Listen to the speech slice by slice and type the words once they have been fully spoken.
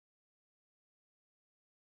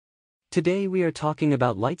Today we are talking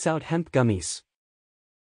about Lights Out Hemp Gummies.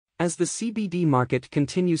 As the CBD market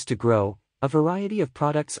continues to grow, a variety of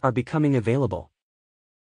products are becoming available.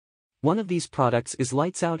 One of these products is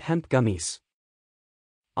Lights Out Hemp Gummies.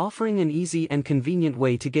 Offering an easy and convenient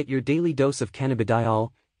way to get your daily dose of cannabidiol,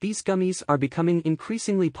 these gummies are becoming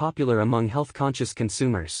increasingly popular among health-conscious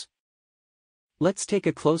consumers. Let's take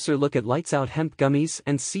a closer look at Lights Out Hemp Gummies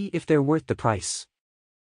and see if they're worth the price.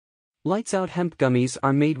 Lights Out Hemp Gummies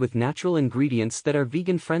are made with natural ingredients that are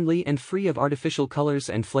vegan-friendly and free of artificial colors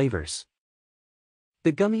and flavors.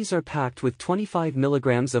 The gummies are packed with 25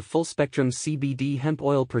 milligrams of full-spectrum CBD hemp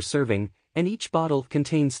oil per serving, and each bottle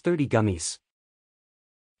contains 30 gummies.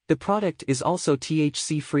 The product is also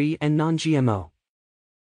THC-free and non-GMO.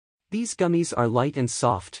 These gummies are light and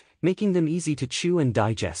soft, making them easy to chew and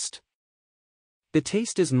digest. The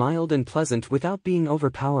taste is mild and pleasant without being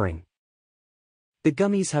overpowering. The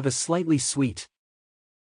gummies have a slightly sweet.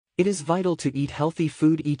 It is vital to eat healthy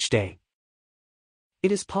food each day.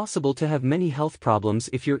 It is possible to have many health problems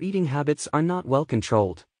if your eating habits are not well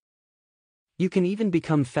controlled. You can even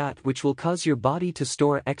become fat, which will cause your body to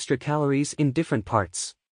store extra calories in different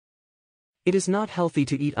parts. It is not healthy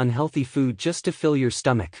to eat unhealthy food just to fill your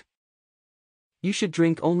stomach. You should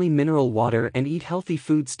drink only mineral water and eat healthy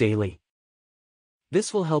foods daily.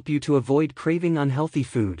 This will help you to avoid craving unhealthy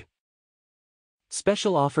food.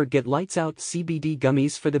 Special offer: get Lights Out CBD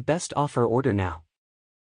Gummies for the best offer. Order now.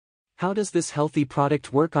 How does this healthy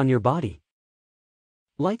product work on your body?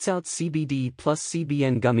 Lights Out CBD plus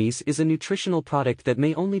CBN Gummies is a nutritional product that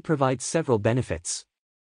may only provide several benefits.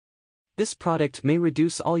 This product may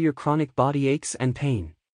reduce all your chronic body aches and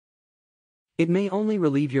pain. It may only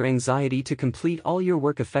relieve your anxiety to complete all your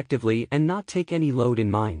work effectively and not take any load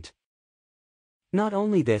in mind. Not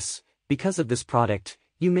only this, because of this product,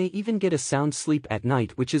 you may even get a sound sleep at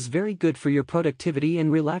night, which is very good for your productivity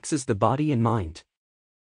and relaxes the body and mind.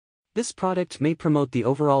 This product may promote the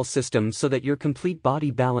overall system so that your complete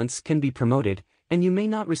body balance can be promoted, and you may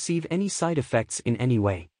not receive any side effects in any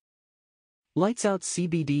way. Lights Out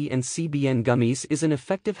CBD and CBN Gummies is an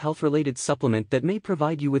effective health-related supplement that may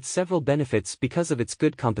provide you with several benefits because of its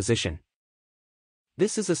good composition.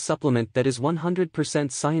 This is a supplement that is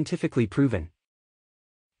 100% scientifically proven.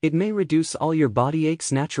 It may reduce all your body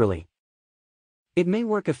aches naturally. It may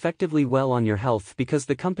work effectively well on your health because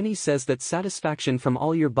the company says that satisfaction from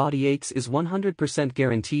all your body aches is 100%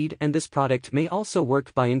 guaranteed, and this product may also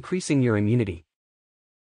work by increasing your immunity.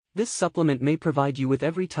 This supplement may provide you with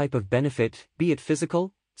every type of benefit, be it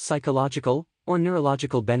physical, psychological, or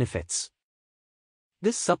neurological benefits.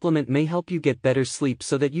 This supplement may help you get better sleep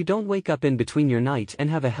so that you don't wake up in between your night and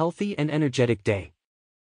have a healthy and energetic day.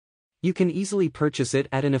 You can easily purchase it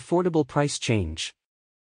at an affordable price change.